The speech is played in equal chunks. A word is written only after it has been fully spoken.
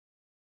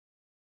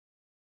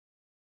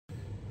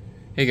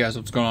Hey guys,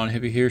 what's going on?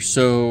 Hippie here.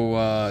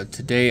 So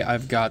today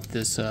I've got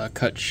this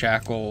cut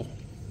shackle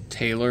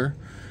tailor.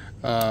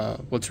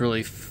 What's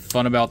really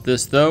fun about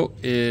this though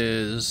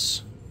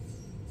is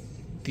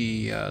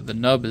the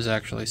nub is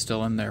actually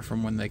still in there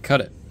from when they cut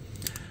it.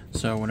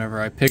 So whenever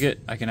I pick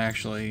it, I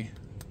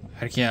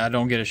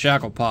don't get a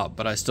shackle pop,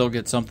 but I still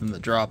get something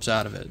that drops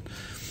out of it.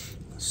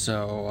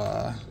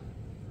 So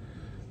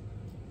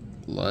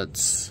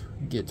let's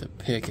get to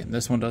picking.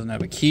 This one doesn't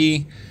have a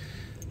key.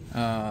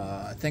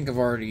 I think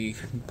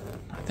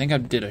I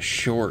did a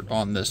short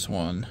on this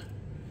one.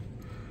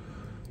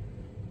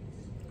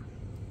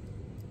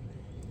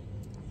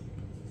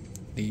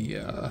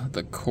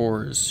 The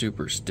core is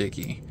super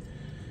sticky.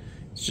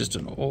 It's just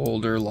an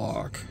older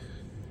lock.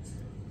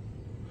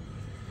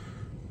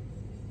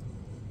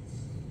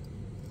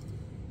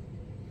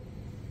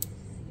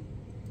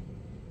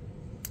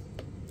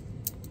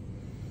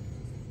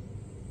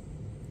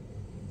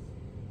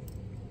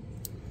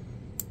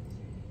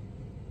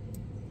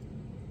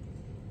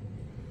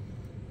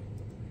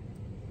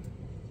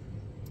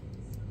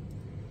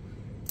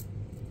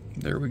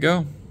 There we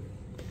go.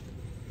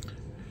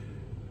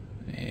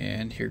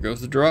 And here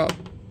goes the drop.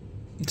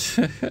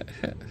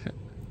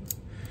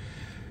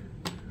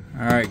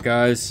 Alright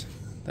guys,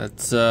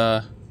 that's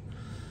all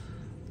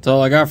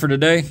I got for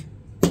today.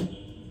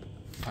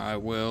 I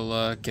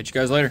will catch you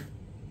guys later.